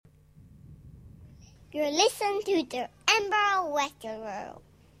You're listening to the Ember Westerworld.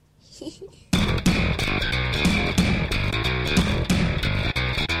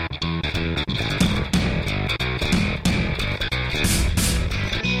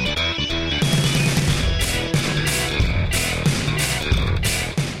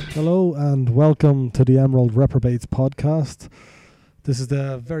 Hello and welcome to the Emerald Reprobates podcast. This is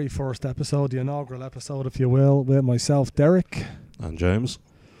the very first episode, the inaugural episode, if you will, with myself, Derek. And James.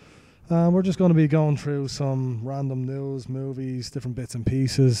 We're just going to be going through some random news, movies, different bits and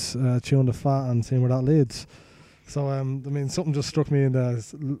pieces, chewing the fat and seeing where that leads. So, something just struck me in the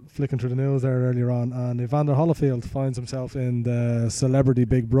flicking through the news there earlier on, and Evander Holyfield finds himself in the celebrity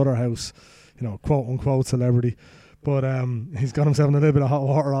Big Brother house, quote unquote celebrity. But he's got himself in a little bit of hot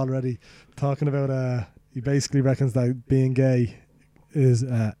water already, talking about he basically reckons that being gay is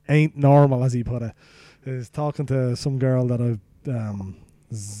ain't normal, as he put it. He's talking to some girl that I've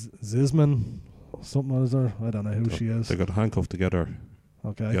Zisman, something is there? I don't know who she is. They got handcuffed together.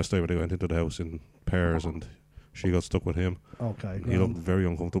 Okay. Yesterday when they went into the house in pairs, and she got stuck with him. Okay. He looked very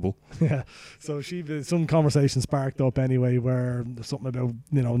uncomfortable. Yeah. So some conversation sparked up anyway, where there's something about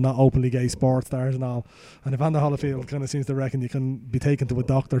not openly gay sports stars and all. And Evander Holyfield kind of seems to reckon you can be taken to a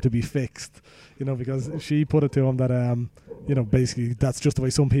doctor to be fixed, because she put it to him that basically that's just the way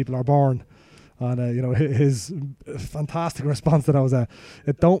some people are born. And his fantastic response to that was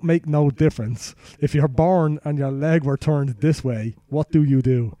it don't make no difference if you're born and your leg were turned this way. What do?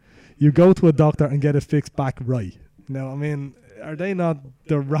 You go to a doctor and get it fixed back right. Now, are they not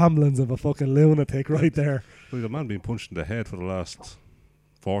the ramblings of a fucking lunatic right there? Well, the man being punched in the head for the last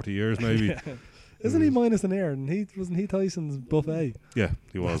 40 years, maybe. Yeah. Isn't he minus an ear? And wasn't he Tyson's buffet? Yeah,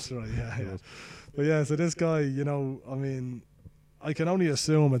 he was. That's right. Yeah. But yeah, so this guy, I can only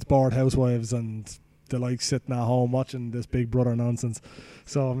assume it's bored housewives and they like sitting at home watching this Big Brother nonsense.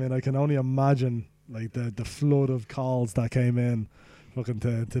 So I can only imagine like the flood of calls that came in, looking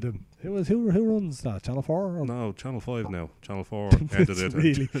to the who runs that, Channel 4? Or? No, Channel 5 now. Channel 4 ended it.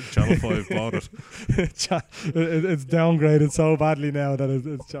 Really? Channel 5 bought it. It's downgraded so badly now that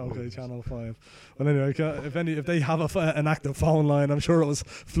it's okay. Channel 5. Well, anyway, if they have an active phone line, I'm sure it was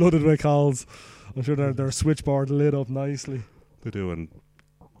flooded with calls. I'm sure their switchboard lit up nicely. They do, and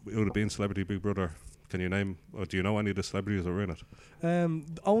it would have been Celebrity Big Brother. Can you name, or do you know any of the celebrities that were in it?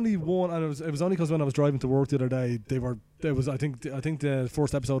 Only one, and it was only because when I was driving to work the other day, I think the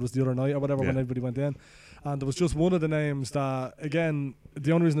first episode was the other night or whatever, when everybody went in, and there was just one of the names that, again,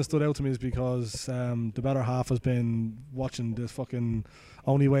 the only reason it stood out to me is because the better half has been watching this fucking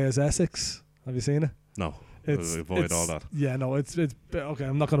Only Way is Essex. Have you seen it? No. Avoid all that. Yeah, no, it's okay.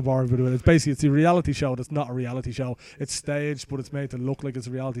 I'm not going to bore you with it. It's a reality show that's not a reality show. It's staged, but it's made to look like it's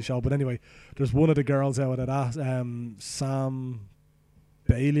a reality show. But anyway, there's one of the girls out at that, Sam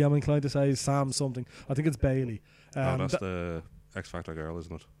Bailey. I'm inclined to say Sam something. I think it's Bailey. That's the X Factor girl,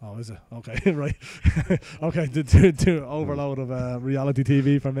 isn't it? Oh, is it? Okay, right. Okay, the overload of reality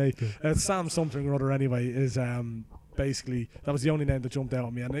TV for me. Sam something or other. Anyway, is basically that was the only name that jumped out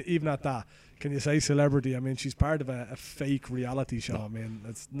at me, and even at that. Can you say celebrity? She's part of a fake reality show. No.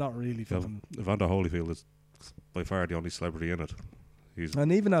 It's not really fucking... Evander Holyfield is by far the only celebrity in it.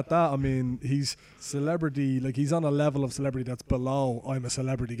 And even at that, he's celebrity, like he's on a level of celebrity that's below I'm a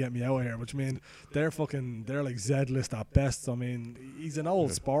celebrity, get me out of here, which they're like Z-list at best. He's an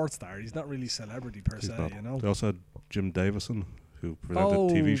old sports star. He's not really celebrity per se, They also had Jim Davison, who presented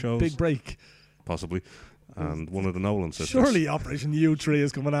TV shows. Big Break. Possibly. And one of the Nolan sisters. Surely Operation U3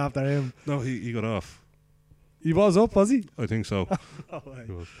 is coming after him. No, he got off. He was up, was he? I think so. Oh,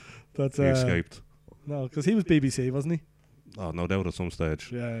 he escaped. No, because he was BBC, wasn't he? Oh, no doubt at some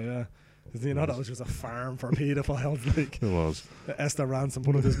stage. Yeah. Because that was just a farm for paedophiles. Like, it was. Esther Ransom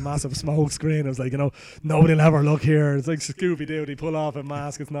put up this massive smoke screen. It was like, nobody will ever look here. It's like Scooby-Doo. They pull off a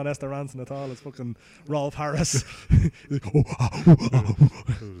mask. It's not Esther Ransom at all. It's fucking Rolf Harris. He's like,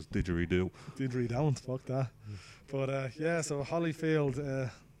 it was didgeridoo. Didgeridoo, fuck that. But so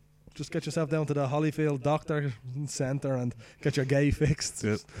Holyfield, just get yourself down to the Holyfield Doctor Centre and get your gay fixed.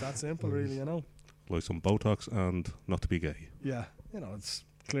 Yeah. That simple, really, Like some Botox and not to be gay. Yeah, it's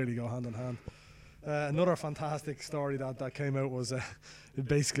clearly go hand in hand. Another fantastic story that came out was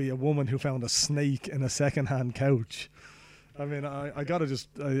basically a woman who found a snake in a second-hand couch. I gotta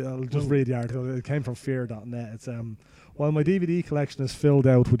I'll just read the article. It came from fear.net. It's while my DVD collection is filled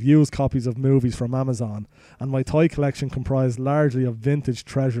out with used copies of movies from Amazon and my toy collection comprised largely of vintage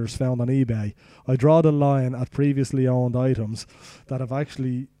treasures found on eBay, I draw the line at previously owned items that I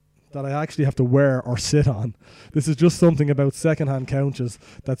actually have to wear or sit on. This is just something about second-hand couches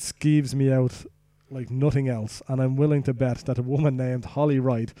that skeeves me out like nothing else, and I'm willing to bet that a woman named Holly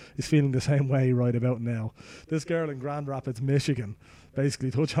Wright is feeling the same way right about now. This girl in Grand Rapids, Michigan, basically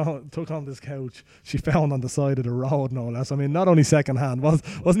took on this couch she found on the side of the road, no less. I mean, not only second hand,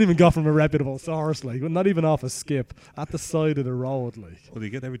 wasn't even got from a reputable source, like, not even off a skip, at the side of the road, like. Well, you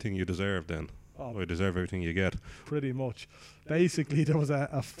get everything you deserve then. Oh. Or you deserve everything you get. Pretty much. Basically, there was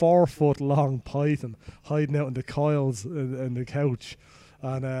a 4 foot long python hiding out in the coils in the couch,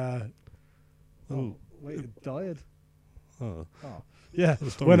 and wait, it died. Oh. Yeah,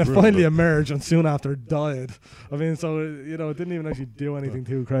 The story's when it ruined, finally but- emerged and soon after died. I mean, so, it didn't even actually do anything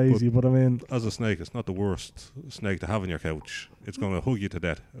too crazy, but I mean, As a snake, it's not the worst snake to have on your couch. It's going to hug you to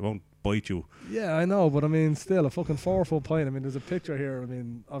death. It won't bite you. yeah, I know, but I mean, still, a fucking 4 foot python. I mean, there's a picture here, I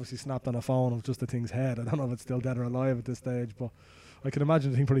mean, obviously snapped on a phone of just the thing's head. I don't know if it's still dead or alive at this stage, but I can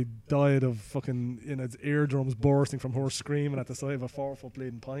imagine the thing probably died of fucking, its eardrums bursting from her screaming at the side of a 4 foot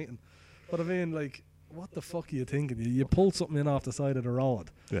bleeding python. But I mean, like, what the fuck are you thinking? You pulled something in off the side of the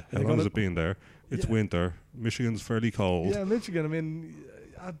road. Yeah, You're how long gonna- has it been there? It's Yeah. winter. Michigan's fairly cold. Yeah, Michigan, I mean,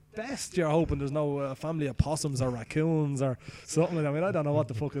 at best you're hoping there's no family of possums or raccoons or something like that. I mean, I don't know what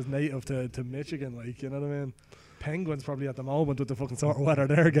the fuck is native to Michigan, like, you know what I mean? Penguins probably at the moment with the fucking sort of weather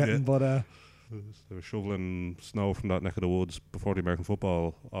they're getting, Yeah. but They were shoveling snow from that neck of the woods before the American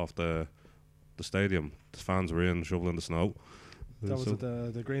football off the stadium. The fans were in shoveling the snow. that was So-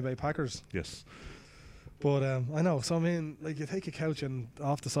 at the Green Bay Packers. yes. But I know, so I mean, like, you take a couch and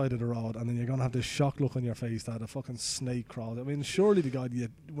off the side of the road, and then you're gonna have this shocked look on your face that a fucking snake crawled. I mean, surely to God,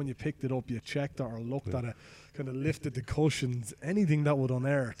 when you picked it up, you checked it or looked Yeah. at it, kind of lifted the cushions, anything that would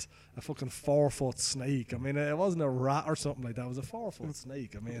unearth a fucking 4 foot snake. I mean, it wasn't a rat or something like that. It was a 4 foot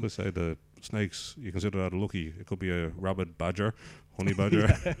snake. I mean, Let's say the snakes, you consider that a lucky. It could be a rabid badger, honey badger.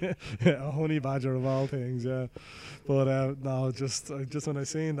 yeah, a honey badger of all things, yeah. But no, just when I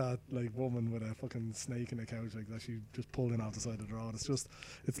seen that, like, woman with a fucking snake in the couch like that, she just pulled in off the side of the road.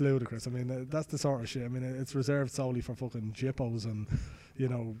 It's ludicrous. I mean, that's the sort of shit. I mean, it's reserved solely for fucking jippos and,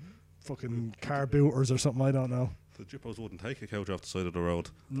 fucking car booters or something. I don't know. The jippos wouldn't take a couch off the side of the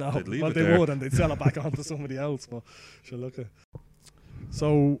road. No, They'd leave well, it they there. would, and they'd sell it back on to somebody else. But sure, look at.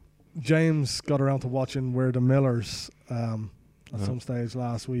 So James got around to watching We're the Millers at some stage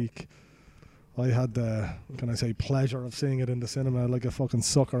last week. I had the, can I say, pleasure of seeing it in the cinema. Like a fucking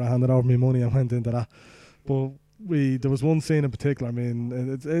sucker, I handed over my money and went into that. But there was one scene in particular. I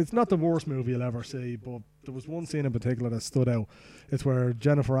mean, it's not the worst movie you'll ever see, but there was one scene in particular that stood out. It's where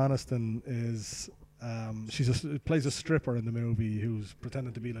Jennifer Aniston is. Plays a stripper in the movie who's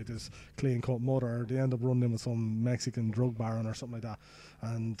pretending to be like this clean-cut mother. They end up running in with some Mexican drug baron or something like that.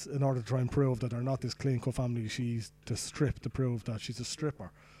 And in order to try and prove that they're not this clean-cut family, she's to strip to prove that she's a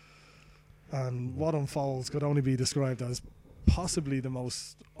stripper. And what unfolds could only be described as possibly the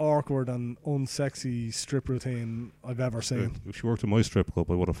most awkward and unsexy strip routine I've ever seen. If she worked in my strip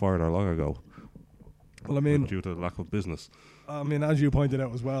club, I would have fired her long ago. Well, I mean, due to lack of business. I mean, as you pointed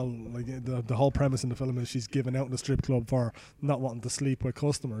out as well, like the whole premise in the film is she's given out in the strip club for not wanting to sleep with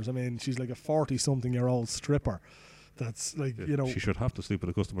customers. I mean, she's like a 40-something-year-old stripper. That's like, Yeah, she should have to sleep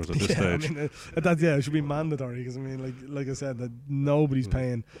with the customers at this I stage. mean, it should be mandatory because I mean, like I said, that nobody's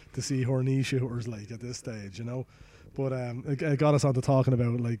paying to see her knee shooters like at this stage, But it got us on to talking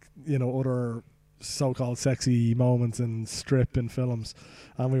about like other so-called sexy moments in strip in films,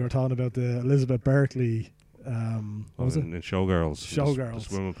 and we were talking about the Elizabeth Berkley. What was it? In Showgirls. Showgirls. The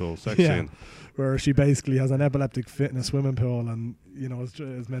swimming pool sex Yeah. scene. Where she basically has an epileptic fit in a swimming pool, and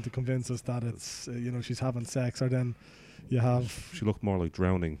is meant to convince us that it's she's having sex, or then you have She looked more like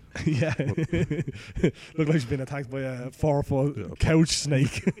drowning. yeah, looked like she's been attacked by a 4 foot Yeah. couch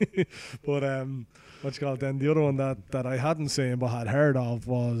snake. But what you call it? Then the other one that I hadn't seen but had heard of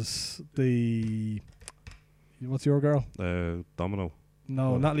was what's your girl? Domino.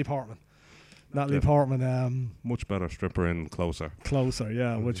 No, What? Natalie Portman. Natalie Yeah. Portman. Much better stripper in Closer. Closer,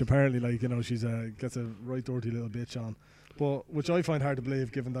 yeah, which apparently, like, she's gets a right dirty little bitch on, but which I find hard to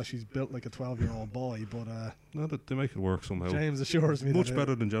believe given that she's built like a 12-year-old boy. But No, they make it work somehow. James assures me Much that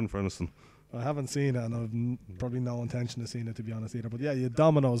better than Jennifer Aniston. I haven't seen it, and I've probably no intention of seeing it, to be honest, either. But yeah, you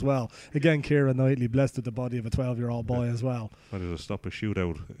Domino as well. Again, Keira Knightley blessed with the body of a 12-year-old boy as well. I need to stop a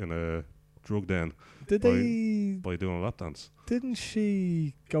shootout in a drug den Did By- they? by doing a lap dance. Didn't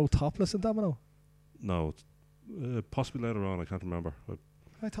she go topless in Domino? No, possibly later on. I can't remember.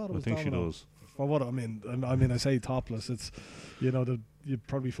 I thought it I was think Domino. she does. Well, what I mean, I say topless. It's you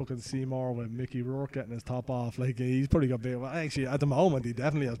probably fucking see more with Mickey Rourke getting his top off. Like he's probably got big. Well, actually, at the moment, he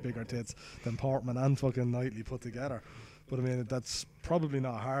definitely has bigger tits than Portman and fucking Knightley put together. But I mean, that's probably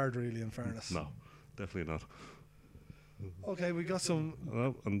not hard, really. In fairness, No, definitely not. Okay, we got some.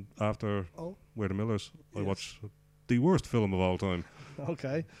 And after Oh, We're the Millers, I yes. watched the worst film of all time.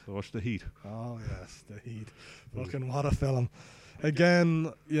 Okay. I watched The Heat. Oh yes, The Heat. Fucking what a film.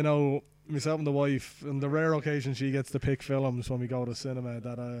 Again, you know, myself and the wife, on the rare occasion she gets to pick films when we go to cinema,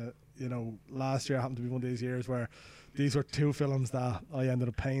 that you know, last year happened to be one of these years where these were two films that I ended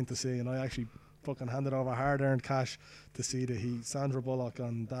up paying to see, and I actually fucking handed over hard-earned cash to see The Heat. Sandra Bullock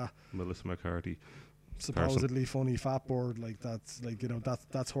and that Melissa McCarthy. supposedly funny fat board, like that's like, you know,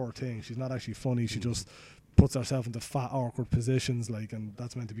 that's her thing. She's not actually funny. She just puts herself into fat awkward positions, like, and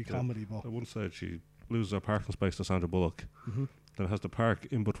that's meant to be comedy. But I once said she loses her parking space to Sandra Bullock, Mhm. then has to park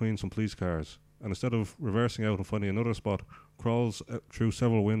in between some police cars, and instead of reversing out and finding another spot, crawls through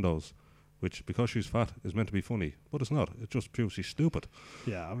several windows, which, because she's fat, is meant to be funny, but it's not. It just proves she's stupid.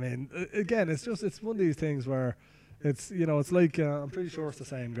 yeah, I mean, again, it's one of these things where it's, you know, it's like, I'm pretty sure it's the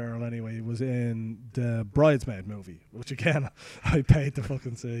same girl anyway. It was in the Bridesmaid movie, which again I paid to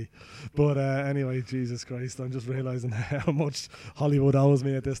fucking see. But anyway, Jesus Christ, I'm just realising how much Hollywood owes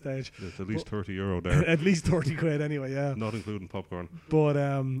me at this stage. It's at least €30 there, At least 30 quid anyway, yeah. not including popcorn. But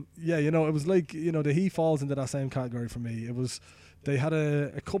yeah, you know, it was like, you know, the He falls into that same category for me. It was, they had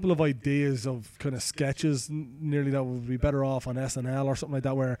a couple of ideas of kind of sketches, nearly that would be better off on SNL or something like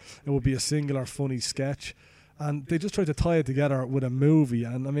that, where it would be a singular funny sketch. And they just tried to tie it together with a movie.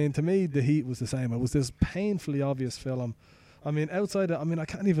 And I mean, to me, The Heat was the same. It was this painfully obvious film. I mean, outside of, I mean, I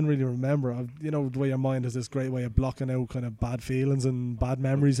can't even really remember. You know, the way your mind has this great way of blocking out kind of bad feelings and bad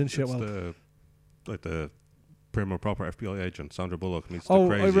memories and shit. It's Well, the prim and proper FBI agent, Sandra Bullock, meets the oh,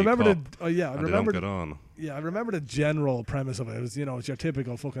 crazy I remember cop, the. Yeah, I and remember. they don't get on. Yeah, I remember the general premise of it. It was, you know, it's your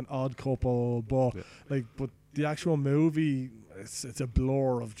typical fucking odd couple, but Yeah. like, but the actual movie, it's a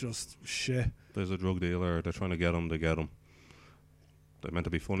blur of just shit. There's a drug dealer, they're trying to get him, they get him. They're meant to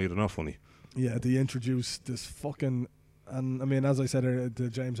be funny, they're not funny. Yeah, they introduced this fucking, and I mean, as I said to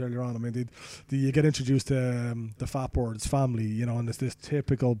James earlier on, I mean, you get introduced to the Fat Bird's family, you know, and it's this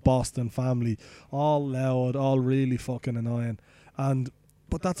typical Boston family, all loud, all really fucking annoying,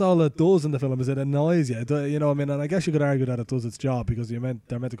 but that's all it does in the film, is it annoys you, you know. I mean, and I guess you could argue that it does its job because they're meant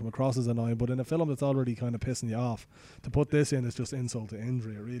to come across as annoying, but in a film that's already kind of pissing you off, to put this in is just insult to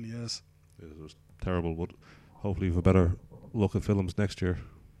injury. It really is. It was terrible, but hopefully we have a better look at films next year.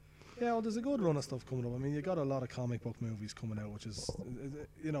 Yeah, well, there's a good run of stuff coming up. I mean, you got a lot of comic book movies coming out, which is,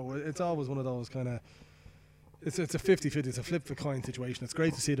 you know, it's always one of those kind of, it's a 50-50, it's a flip the coin situation. It's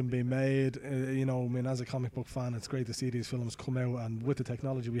great to see them being made. You know, I mean, as a comic book fan, it's great to see these films come out, and with the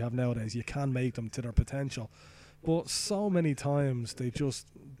technology we have nowadays, you can make them to their potential. But so many times they just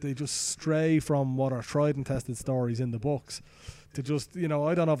stray from what are tried and tested stories in the books to just, you know,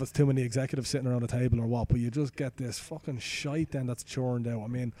 I don't know if it's too many executives sitting around a table or what, but you just get this fucking shite then that's churned out. I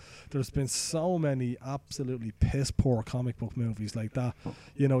mean, there's been so many absolutely piss poor comic book movies like that.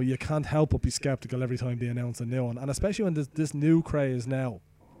 You know, you can't help but be skeptical every time they announce a new one, and especially when this new craze now.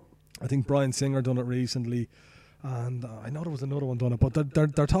 I think Bryan Singer done it recently, and I know there was another one done it, but they're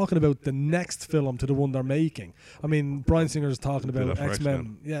talking about the next film to the one they're making. I mean, Bryan Singer's talking about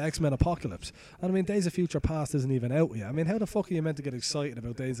X-Men. Yeah, X-Men Apocalypse. And I mean, Days of Future Past isn't even out yet. I mean, how the fuck are you meant to get excited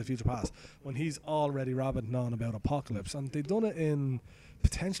about Days of Future Past when he's already rabbiting on about Apocalypse? And they've done it in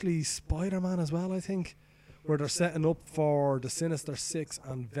potentially Spider-Man as well, I think, where they're setting up for the Sinister Six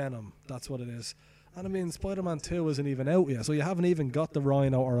and Venom. That's what it is. And I mean, Spider-Man 2 isn't even out yet, so you haven't even got the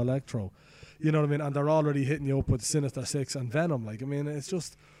Rhino or Electro. You know what I mean? And they're already hitting you up with Sinister Six and Venom. Like, I mean, it's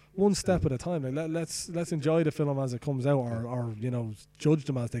just one step at a time. Like, let's enjoy the film as it comes out, or you know, judge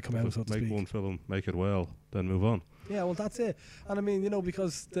them as they come out, so to speak. Make one film, make it well, then move on. Yeah, well, that's it. And I mean, you know,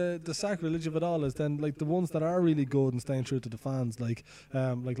 because the sacrilege of it all is then, like, the ones that are really good and staying true to the fans, like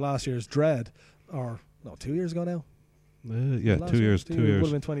last year's Dread, or no, 2 years ago now. Yeah, Last 2 year? years. 2 years.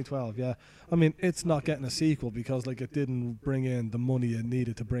 Would have been 2012. Yeah, I mean, it's not getting a sequel because, like, it didn't bring in the money it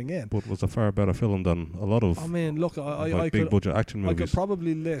needed to bring in. But it was a far better film than a lot of I mean, look, I big could budget action I could movies.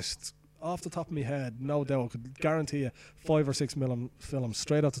 probably list off the top of my head, no doubt, I could guarantee you 5 or 6 films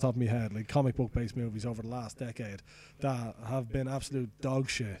straight off the top of my head, like comic book based movies over the last decade, that have been absolute dog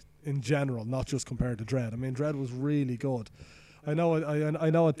shit in general, not just compared to Dread. I mean, Dread was really good. I know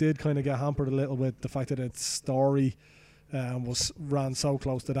it did kind of get hampered a little with the fact that its story ran so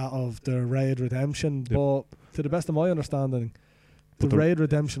close to that of the Raid Redemption, Yep. but to the best of my understanding, the But the- Raid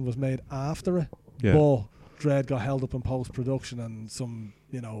Redemption was made after it. Yeah. But Dread got held up in post production and some,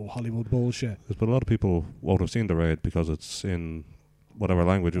 you know, Hollywood bullshit. But a lot of people won't have seen The Raid because it's in whatever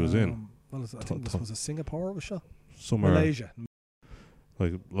language it was in. Well, I think this was a Singapore it was shot. Somewhere, Malaysia.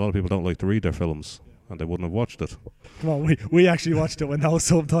 like, a lot of people don't like to read their films, and they wouldn't have watched it. Come on, we actually watched it with no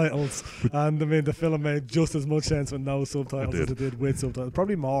subtitles, and I mean the film made just as much sense with no subtitles as it did with subtitles.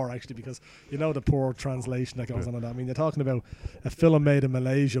 Probably more actually, because you know the poor translation that goes on in that. I mean, you're talking about a film made in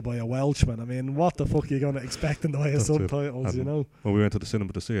Malaysia by a Welshman. I mean, what the fuck are you going to expect in the way of subtitles? You know. When we went to the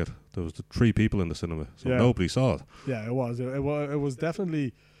cinema to see it, there was 3 people in the cinema, so nobody saw it. Yeah, it was. It was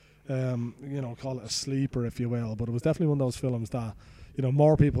definitely, you know, call it a sleeper if you will, but it was definitely one of those films that, you know,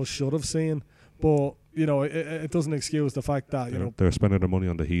 more people should have seen. But, you know, it doesn't excuse the fact that, you know... They're spending their money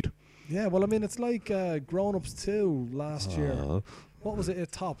on the heat. Yeah, well, I mean, it's like Grown Ups 2 last year. What was it?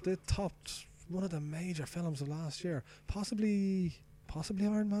 It topped one of the major films of last year. Possibly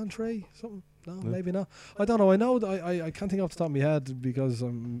Iron Man 3? Something? No, maybe not. I don't know. I know that I can't think off the top of my head because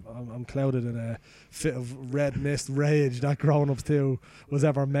I'm clouded in a fit of red mist rage that Grown Ups 2 was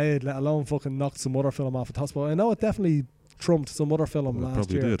ever made, let alone fucking knocked some other film off the top spot. I know it definitely trumped some other film last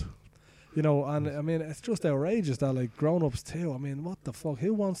year. Probably did. You know, and I mean, it's just outrageous that, like, Grown Ups 2, I mean, what the fuck?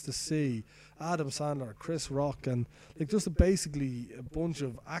 Who wants to see Adam Sandler, Chris Rock, and, like, just basically a bunch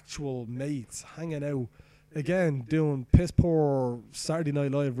of actual mates hanging out, again, doing piss poor Saturday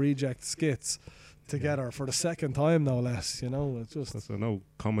Night Live reject skits together for the second time, no less, you know? It's just... I know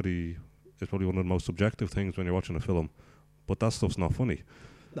comedy is probably one of the most subjective things when you're watching a film, but that stuff's not funny.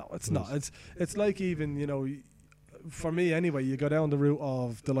 No, it's not. It's like, even, you know... For me, anyway, you go down the route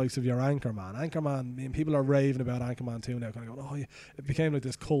of the likes of your Anchorman. Anchorman, I mean, people are raving about Anchorman 2 now, kind of going, oh, yeah, it became like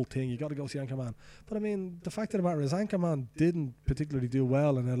this cult thing. You got to go see Anchorman. But I mean, the fact of the matter is, Anchorman didn't particularly do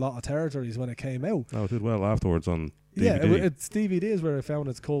well in a lot of territories when it came out. No, it did well afterwards on DVD. Yeah, it's DVDs where it found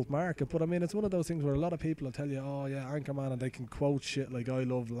its cult market. But I mean, it's one of those things where a lot of people will tell you, oh yeah, Anchorman, and they can quote shit like I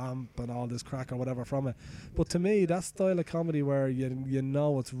Love Lamp and all this crack or whatever from it. But to me, that style of comedy where you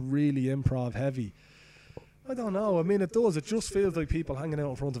know it's really improv heavy, I don't know. I mean, it does. It just feels like people hanging out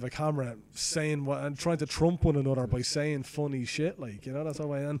in front of a camera saying what and trying to trump one another by saying funny shit. Like, you know, that's the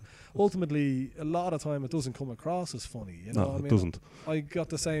way. And ultimately, a lot of time, it doesn't come across as funny. You know, no, I mean, it doesn't. I got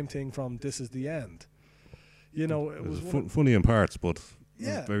the same thing from This Is the End. You know, it was funny in parts, but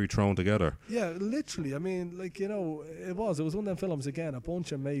yeah, very thrown together. Yeah, literally. I mean, like, you know, it was one of them films again. A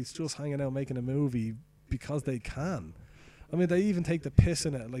bunch of mates just hanging out making a movie because they can. I mean, they even take the piss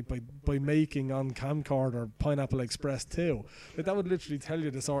in it, like by making on camcorder Pineapple Express 2. Like, that would literally tell you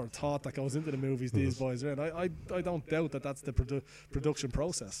the sort of thought that goes into the movies these boys are in. I don't doubt that that's the production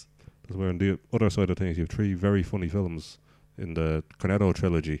process. That's where on the other side of things, you have 3 very funny films in the Cornetto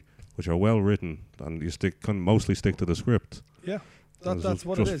trilogy, which are well written, and you mostly stick to the script. Yeah. That's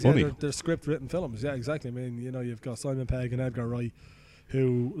what it is. Funny. Yeah, they're script written films. Yeah, exactly. I mean, you know, you've got Simon Pegg and Edgar Wright,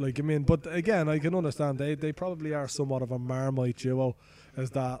 who, like, I mean, but again, I can understand they probably are somewhat of a Marmite duo, as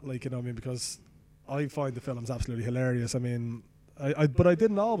that, like, you know, I mean, because I find the films absolutely hilarious. I mean, but I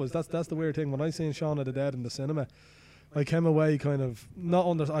didn't always. That's the weird thing. When I seen Shaun of the Dead in the cinema, I came away kind of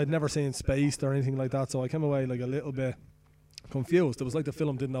I'd never seen Spaced or anything like that, so I came away like a little bit confused. It was like the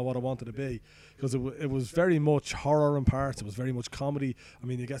film didn't know what it wanted to be, because it was very much horror in parts. It was very much comedy. I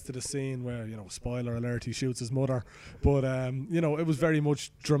mean, you get to the scene where, you know, spoiler alert, he shoots his mother, but you know, it was very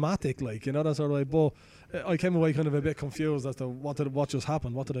much dramatic, like, you know, that sort of way. But I came away kind of a bit confused as to what just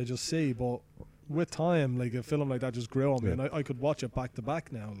happened, what did I just see. But with time, like, a film like that just grew on me, and I could watch it back to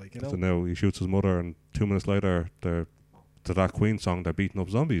back now, like, you know. So now he shoots his mother, and 2 minutes later they're to that Queen song, they're beating up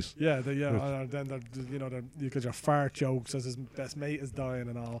zombies. Yeah, then you know, you got your fart jokes as his best mate is dying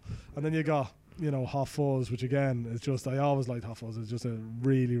and all, and then you got, you know, Hot Fuzz, which again is just, I always liked Hot Fuzz. It's just a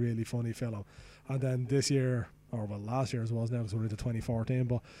really, really funny film. And then this year, or well, last year as well, now because we're into 2014,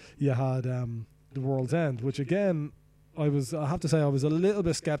 but you had The World's End, which again, I have to say I was a little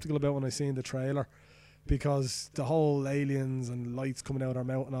bit skeptical about when I seen the trailer, because the whole aliens and lights coming out of our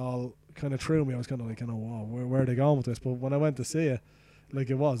mouth and all kind of threw me. I was kind of like, you know, wow, where are they going with this? But when I went to see it, like,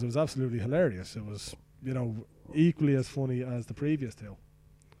 it was absolutely hilarious. It was, you know, equally as funny as the previous 2.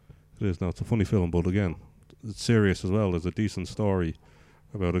 It is. Now, it's a funny film, but again, it's serious as well. There's a decent story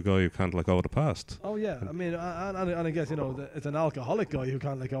about a guy who can't let go of the past. Oh yeah, I mean, and I guess, you know, it's an alcoholic guy who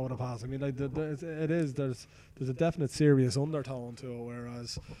can't let go of the past. I mean, like, there's a definite serious undertone to it.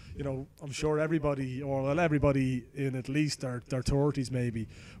 Whereas, you know, I'm sure everybody in at least their 30s maybe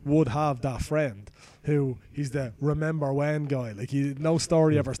would have that friend who he's the remember when guy. Like, no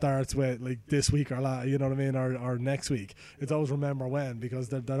story ever starts with like this week or you know what I mean, or next week. It's always remember when, because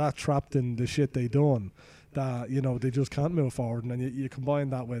they're that trapped in the shit they done, that, you know, they just can't move forward. And then you combine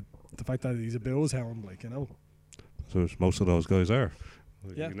that with the fact that he's a booze hound, like, you know. So most of those guys are.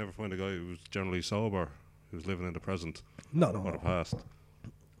 Yeah. You never find a guy who's generally sober, who's living in the present or the past.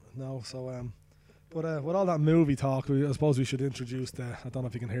 No, so but with all that movie talk, I suppose we should introduce I don't know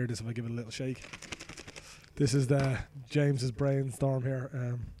if you can hear this if I give it a little shake. This is the James's brainstorm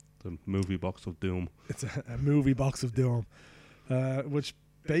here. The movie box of doom. It's a movie box of doom, which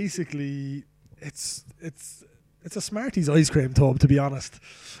basically it's a Smarties ice cream tub, to be honest.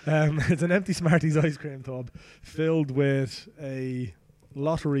 It's an empty Smarties ice cream tub filled with a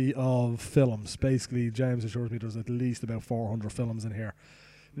lottery of films. Basically, James assures me there's at least about 400 films in here.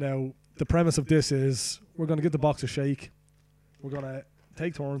 Now, the premise of this is we're going to give the box a shake. We're going to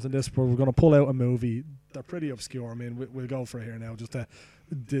take turns in this, where we're going to pull out a movie. They're pretty obscure. I mean, we'll go for it here now, just to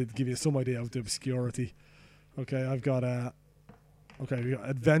give you some idea of the obscurity. Okay, I've got we got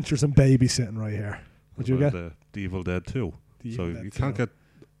Adventures in Babysitting right here. What you get? The Evil Dead 2. The So Evil Dead you can't 2.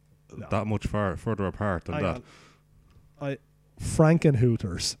 get that much further apart than Hang that. on.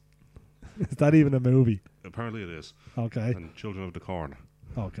 Frankenhooters. Is that even a movie? Apparently it is. Okay. And Children of the Corn.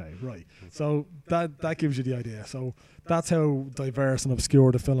 Okay, right. So that gives you the idea. So that's how diverse and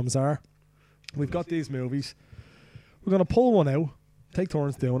obscure the films are. We've got these movies. We're going to pull one out, take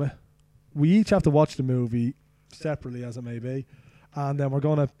turns doing it. We each have to watch the movie separately, as it may be, and then we're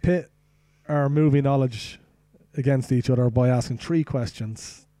going to pit our movie knowledge against each other by asking 3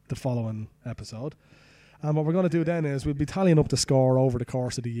 questions the following episode. And what we're going to do then is we'll be tallying up the score over the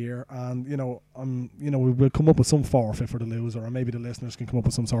course of the year, and we'll come up with some forfeit for the loser, or maybe the listeners can come up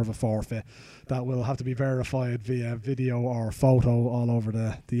with some sort of a forfeit that will have to be verified via video or photo all over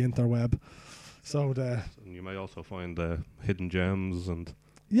the interweb. So And you may also find hidden gems and.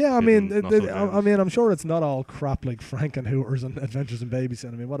 yeah, I mean, Hidden not-so-gems. I'm sure it's not all crap like Frankenhooters and Adventures in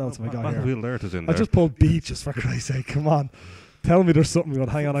Babysitting. I mean, what else have I got here? Battlefield Earth is in I there. just pulled Beaches, for Christ's sake. Come on. Tell me there's something good.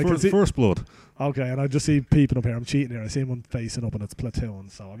 Hang on, I can see. First Blood. Okay, and I just see peeping up here. I'm cheating here. I see one facing up, and it's Platoon.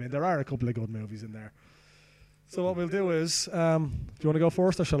 So, I mean, there are a couple of good movies in there. So what we'll do is, do you want to go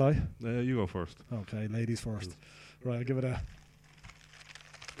first, or shall I? You go first. Okay, ladies first. Right, I'll give it a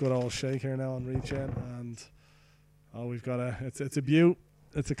good old shake here now and reach in. And, we've got it's a beaut.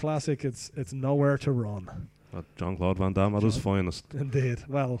 It's a classic. It's Nowhere to Run. Jean-Claude Van Damme at his finest. Indeed.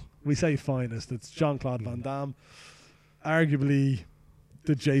 Well, we say finest. It's Jean-Claude Van Damme. Arguably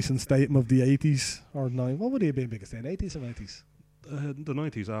the Jason Statham of the 80s or 90s. What would he have been biggest in, 80s or 90s? The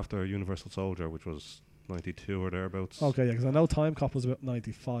 90s after Universal Soldier, which was 92 or thereabouts. Okay, yeah, because I know Time Cop was about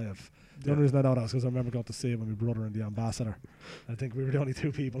 95. The only reason I know that is because I remember going to see it with my brother and the Ambassador. I think we were the only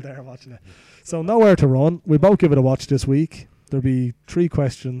 2 people there watching it. So Nowhere to Run. We both give it a watch this week. There'll be 3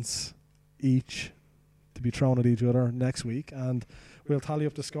 questions each to be thrown at each other next week, and we'll tally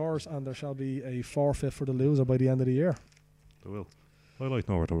up the scores, and there shall be a forfeit for the loser by the end of the year. There will. I like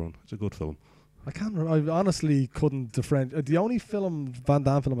Nowhere to Run. It's a good film. I can't remember. I honestly couldn't differentiate. The only Van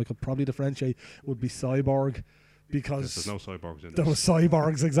Damme film I could probably differentiate would be Cyborg, because There's no cyborgs in there was this.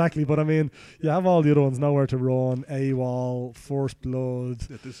 cyborgs, exactly. But I mean, you have all the other ones: Nowhere to Run, AWOL, First Blood.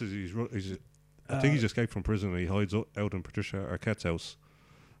 This is I think he's escaped from prison and he hides out in Patricia Arquette's house.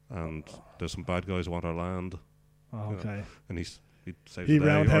 And there's some bad guys who want her land. Oh, okay. And he saves He the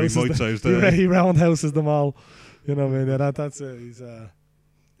day, or he roundhouses might them. save the day. He roundhouses them all. You know what I mean? Yeah, that's it.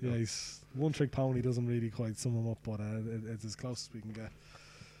 He's one trick pony. Doesn't really quite sum him up, but it's as close as we can get.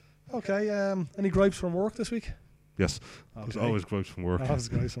 Okay. Any gripes from work this week? Yes. Okay. There's always gripes from work. Always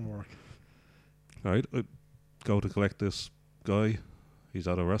gripes from work. All right. I go to collect this guy. He's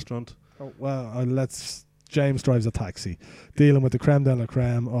at a restaurant. Oh, well, James drives a taxi, dealing with the creme de la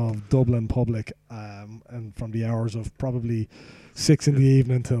creme of Dublin public, and from the hours of probably 6 in the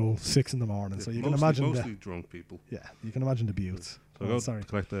evening till 6 in the morning. So you can imagine mostly drunk people. Yeah, you can imagine the buttes. So I go to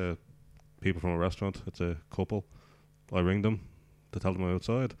collect the people from a restaurant. It's a couple. I ring them to tell them I'm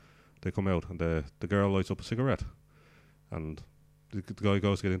outside. They come out and the girl lights up a cigarette, and the guy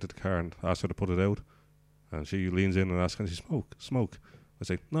goes to get into the car and asks her to put it out, and she leans in and asks, "Can she smoke?" I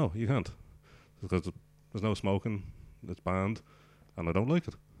say, "No, you can't, because there's no smoking. It's banned, and I don't like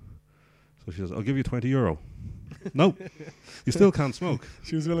it." So she says, "I'll give you €20." No, you still can't smoke.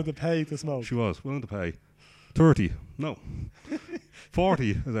 She was willing to pay to smoke. She was willing to pay 30. No,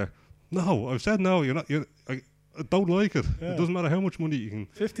 40. Is there? No, I've said no. I don't like it. Yeah. It doesn't matter how much money you can.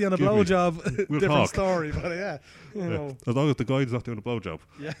 50 on a give me. blowjob, We'll different talk. story, but yeah, you know, As long as the guide's not doing a blowjob.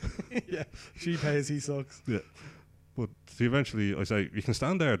 yeah, yeah. She pays, he sucks. Yeah. But see, eventually I say, you can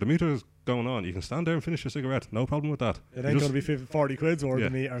stand there. The meter is going on. You can stand there and finish your cigarette. No problem with that. It ain't going to be 40 quid's worth Yeah.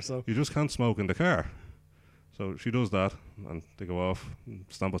 of meter, so. You just can't smoke in the car. So she does that, and they go off, and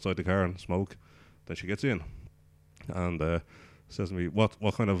stand outside the car and smoke. Then she gets in, and says to me, "What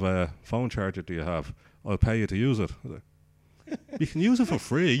kind of phone charger do you have? I'll pay you to use it." I was like, you can use it for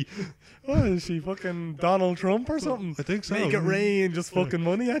free. What is she, fucking Donald Trump or something? I think so. Make it rain, just fucking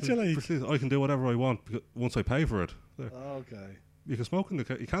money, actually. I can do whatever I want once I pay for it. Okay. you can smoke in the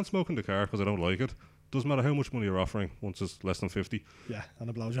car. You can't smoke in the car because I don't like it. Doesn't matter how much money you're offering once it's less than 50. Yeah, and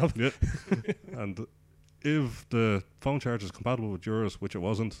a blowjob. Yeah. And if the phone charger is compatible with yours, which it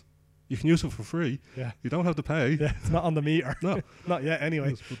wasn't, you can use it for free. Yeah. You don't have to pay. Yeah, it's not on the meter. No. Not yet,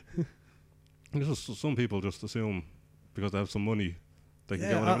 anyway. Some people just assume because they have some money, they can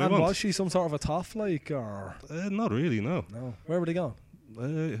Yeah, get whatever they and want. was she some sort of a toff, like, or? Not really, no. No. Where were they going?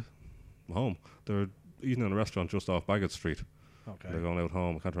 Home. They're eating in a restaurant just off Bagot Street. Okay. They're going out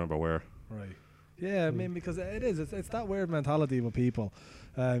home. I can't remember where. Right. Yeah, I mean, because it's that weird mentality with people,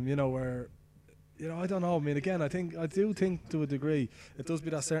 you know, where, you know, I don't know. I mean, again, I do think to a degree it does be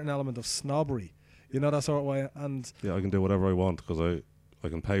that certain element of snobbery, you know, that sort of way. And Yeah, I can do whatever I want because I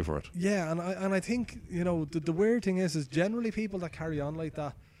can pay for it. yeah, and I think, you know, the weird thing is generally people that carry on like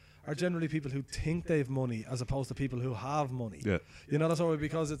that are generally people who think they've money as opposed to people who have money. Yeah. You know, that's all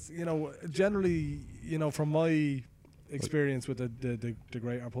because it's, you know, generally, you know, from my experience with the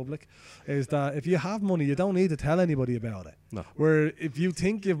greater public is that if you have money, you don't need to tell anybody about it. No. Where if you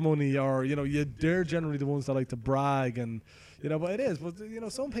think you've money, or, you know, they're generally the ones that like to brag, and, you know, but it is. But, you know,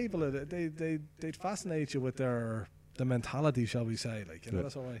 some people, they fascinate you with the mentality, shall we say, like, you know, Yeah.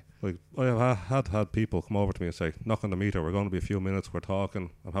 that's all right. Like, I have had people come over to me and say, knock on the meter, we're going to be a few minutes, we're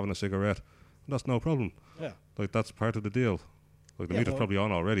talking, I'm having a cigarette. And that's no problem. Yeah. Like, that's part of the deal. Like, the Yeah, meter's well- probably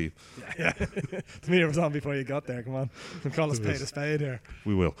on already. Yeah. The meter was on before you got there, come on. Don't call a spade a spade here.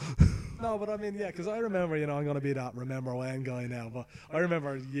 We will. No, but I mean, yeah, because I remember, you know, I'm going to be that remember when guy now, but I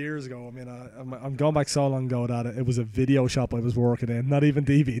remember years ago, I mean, I'm going back so long ago that it was a video shop I was working in, not even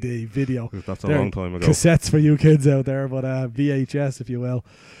DVD, video. That's a They're long time ago. Cassettes for you kids out there, but VHS, if you will.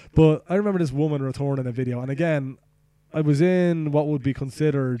 But I remember this woman returning a video, and again, I was in what would be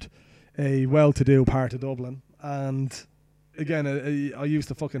considered a well-to-do part of Dublin, and again, I used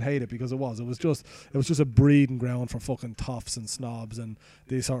to fucking hate it because it was just a breeding ground for fucking toffs and snobs and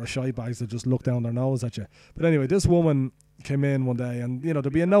these sort of shy bags that just look down their nose at you. But anyway, this woman came in one day, and, you know,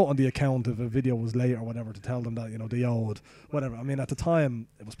 there'd be a note on the account if a video was late or whatever to tell them that, you know, they owed whatever. I mean, at the time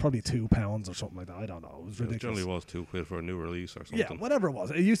it was probably £2 or something like that. I don't know. It was It ridiculous. generally was £2 for a new release or something. Yeah, whatever it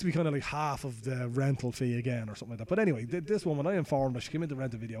was. It used to be kind of like half of the rental fee again or something like that. But anyway, this woman, I informed her, she came in to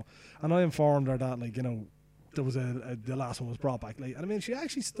rent the video, and I informed her that, like, you know, there was the last one was brought back late. And I mean, she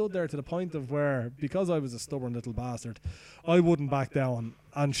actually stood there to the point of where, because I was a stubborn little bastard, I wouldn't back down,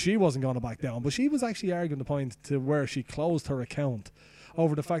 and she wasn't going to back down. But she was actually arguing the point to where she closed her account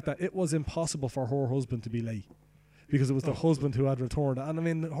over the fact that it was impossible for her husband to be late, because it was the husband who had returned. And I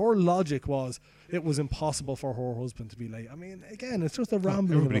mean, her logic was it was impossible for her husband to be late. I mean, again, it's just a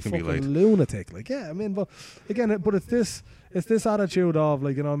rambling of a everybody can be fucking late. lunatic. Like, yeah, I mean, but again, but it's this attitude of,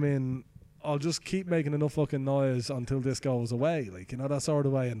 like, you know what I mean, I'll just keep making enough fucking noise until this goes away, like, you know, that sort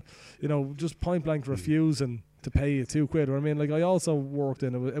of way. And, you know, just point blank refusing to pay you £2. Or I mean, like, I also worked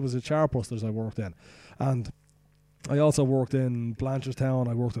in, it was a Charpusters I worked in, and I also worked in Blanchardstown,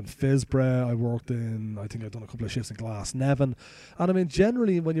 I worked in Fisborough, I worked in, I think I've done a couple of shifts in Glasnevin. And I mean,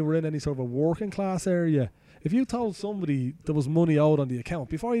 generally when you were in any sort of a working class area, if you told somebody there was money owed on the account,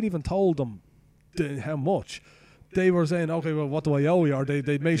 before you'd even told them how much, they were saying, okay, well, what do I owe you? Or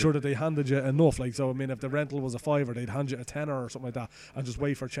they'd make sure that they handed you enough. Like, so, I mean, if the rental was a £5, they'd hand you a tenner or something like that, and just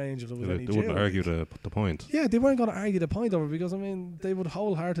wait for change if there was They any wouldn't due. argue the point. Yeah, they weren't going to argue the point over it, because, I mean, they would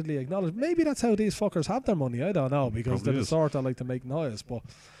wholeheartedly acknowledge. Maybe that's how these fuckers have their money. I don't know, because Probably they're the is. sort that like to make noise. But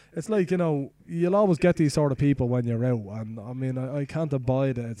it's like, you know, you'll always get these sort of people when you're out. And, I mean, I can't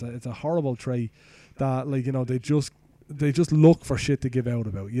abide it. It's a horrible trait that, like, you know, they just look for shit to give out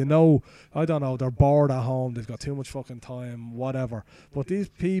about. You know, I don't know, they're bored at home, they've got too much fucking time, whatever. But these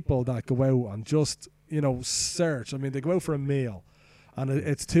people that go out and just, you know, search, I mean, they go out for a meal, and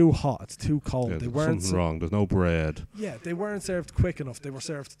it's too hot, it's too cold. Yeah, They there's weren't something wrong. There's no bread. Yeah, they weren't served quick enough. They were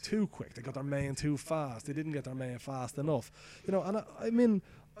served too quick. They got their main too fast. They didn't get their main fast enough. You know, and I mean,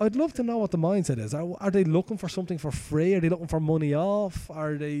 I'd love to know what the mindset is. Are they looking for something for free? Are they looking for money off?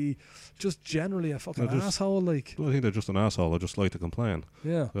 Are they just generally a fucking They're just- asshole? Like, I think they're just an asshole. They just like to complain.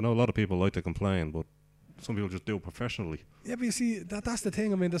 yeah. I know a lot of people like to complain, but some people just do it professionally. Yeah, but you see, that's the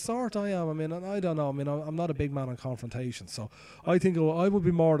thing. I mean, the sort I am, I mean, and I don't know. I mean, I'm not a big man on confrontation, so I think I would be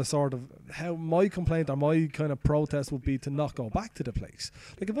more the sort of, how my complaint or my kind of protest would be to not go back to the place.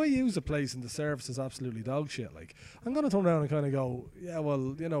 Like, if I use a place and the service is absolutely dog shit, like, I'm going to turn around and kind of go, yeah,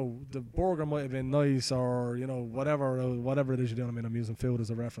 well, you know, the burger might have been nice, or, you know, whatever it is you're doing. I mean, I'm using food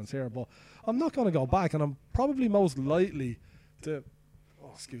as a reference here, but I'm not going to go back, and I'm probably most likely to...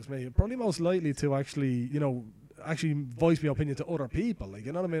 probably most likely to actually, you know, actually voice my opinion to other people. Like,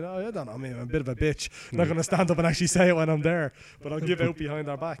 you know what I mean? I don't know. I mean, I'm a bit of a bitch. I'm not going to stand up and actually say it when I'm there, but I'll give out behind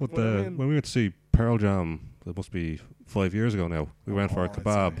their back. But I mean, when we went to see Pearl Jam, it must be 5 years ago now, we went for a I'd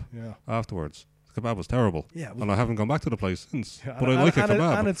kebab say, yeah. afterwards. The kebab was terrible. Yeah, And I haven't gone back to the place since. Yeah, But I like a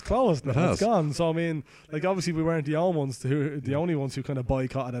kebab. and it's closed now. It has. It's gone. So I mean, like obviously we weren't the only ones who kind of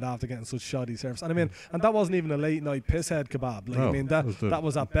boycotted it after getting such shoddy service. And I mean, and that wasn't even a late night pisshead kebab. Like No, I mean, that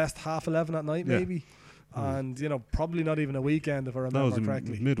was at best 11:30 at night, Yeah. maybe, and you know probably not even a weekend if I that remember was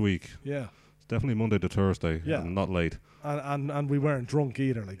correctly. midweek. Yeah. It's definitely Monday to Thursday. Yeah. And not late. And we weren't drunk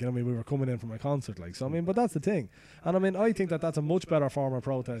either, like, you know what I mean, we were coming in from a concert, like, so I mean, but that's the thing. And I mean, I think that's a much better form of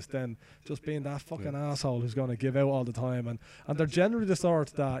protest than just being that fucking asshole who's going to give out all the time. And they're generally the sort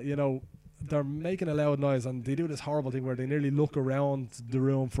that, you know, they're making a loud noise and they do this horrible thing where they nearly look around the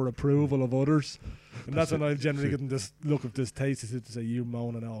room for approval of others. And that's when I generally get them this look of distaste to say, you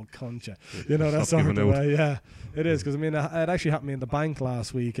moaning old cunt, you know, that Stop sort of giving out. way. Yeah, it is, because I mean, it actually happened to me in the bank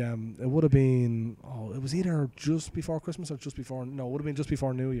last week. It would have been, it was either just before Christmas or it would have been just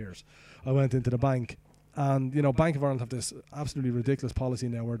before New Year's. I went into the bank, and you know, Bank of Ireland have this absolutely ridiculous policy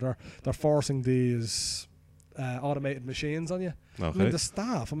now where they're forcing these automated machines on you. Okay. I mean, the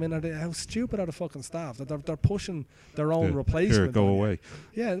staff, how stupid are the fucking staff that they're pushing their own Yeah. replacement? Here, go on you. away.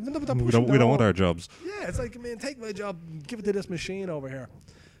 Yeah, they're We pushing don't their want own- our jobs. Yeah, it's like, I mean, take my job, give it to this machine over here.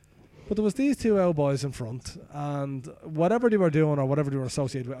 But there was these two old boys in front, and whatever they were doing or whatever they were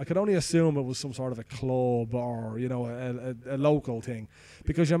associated with, I could only assume it was some sort of a club or, you know, a local thing.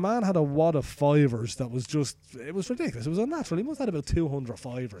 Because your man had a wad of fivers that was just, it was ridiculous. It was unnatural. He must have had about 200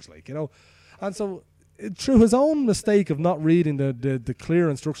 fivers, like, you know. And so, through his own mistake of not reading the clear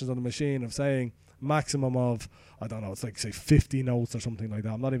instructions on the machine of saying maximum of, I don't know, it's like, say, 50 notes or something like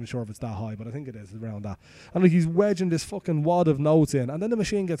that. I'm not even sure if it's that high, but I think it is around that. And like, he's wedging this fucking wad of notes in, and then the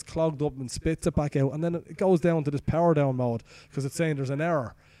machine gets clogged up and spits it back out, and then it goes down to this power down mode because it's saying there's an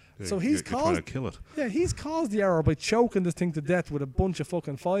error. So You're trying to kill it. Yeah, he's caused the error by choking this thing to death with a bunch of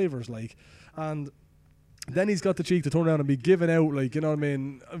fucking fivers, like, and then he's got the cheek to turn around and be giving out, like, you know what I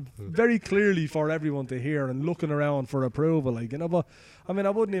mean, very clearly for everyone to hear and looking around for approval, like, you know. But I mean, I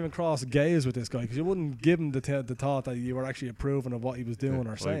wouldn't even cross gaze with this guy because you wouldn't give him the thought that you were actually approving of what he was doing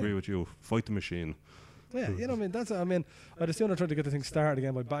or I saying. agree with you. Fight the machine. Yeah, you know what I mean. I'd as soon try to get the thing started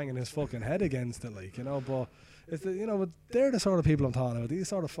again by banging his fucking head against it, like, you know. But it's the, you know, they're the sort of people I'm talking about. These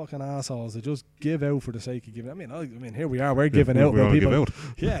sort of fucking assholes that just give out for the sake of giving. I mean, here we are. We're giving out. We while want to people, give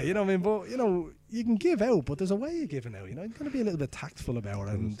out. yeah, you know what I mean. But you know, you can give out, but there's a way of giving out. You know, you've got to be a little bit tactful about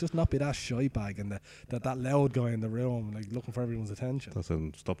it and just not be that shy bag and that loud guy in the room, like looking for everyone's attention. That's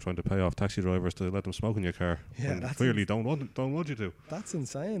stop trying to pay off taxi drivers to let them smoke in your car. Yeah, when that's clearly don't want you to. That's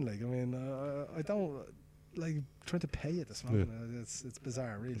insane. Like, I mean, I don't like trying to pay you to smoke. Yeah. It's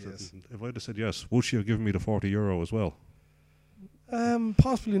bizarre, really is. If I'd have said yes, would she have given me the €40 as well?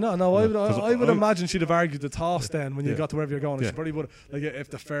 Possibly not. No, Yeah, I would 'cause imagine she'd have argued the toss then when you Yeah. got to wherever you're going. And Yeah. she probably would, like, if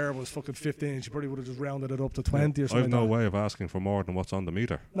the fare was fucking 15, she probably would have just rounded it up to 20 or something. I've no like that. way of asking for more than what's on the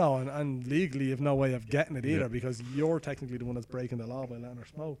meter. No, and legally you've no way of getting it either Yeah. because you're technically the one that's breaking the law by letting her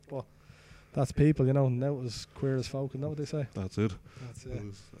smoke. But that's people, you know. Now it was queer as folk, isn't that what they say? That's it. That's it.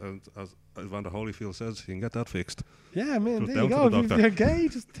 And as Evander Holyfield says, you can get that fixed. Yeah, I mean, Just there down you to go. the If doctor. you're gay,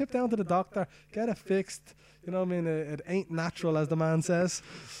 just tip down to the doctor, get it fixed. You know what I mean? It ain't natural, as the man says.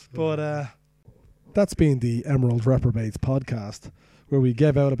 But that's been the Emerald Reprobates podcast, where we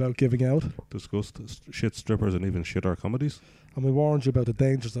gave out about giving out, Discussed shit strippers and even shitter comedies. and we warned you about the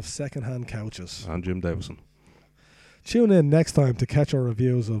dangers of second-hand couches. And Jim Davison. Tune in next time to catch our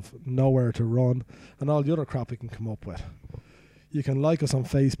reviews of Nowhere to Run and all the other crap we can come up with. You can like us on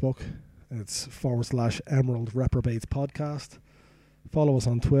Facebook. It's /Emerald Reprobates Podcast. Follow us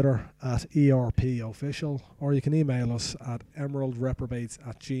on Twitter at ERP Official, or you can email us at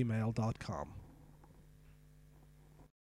emeraldreprobates@gmail.com.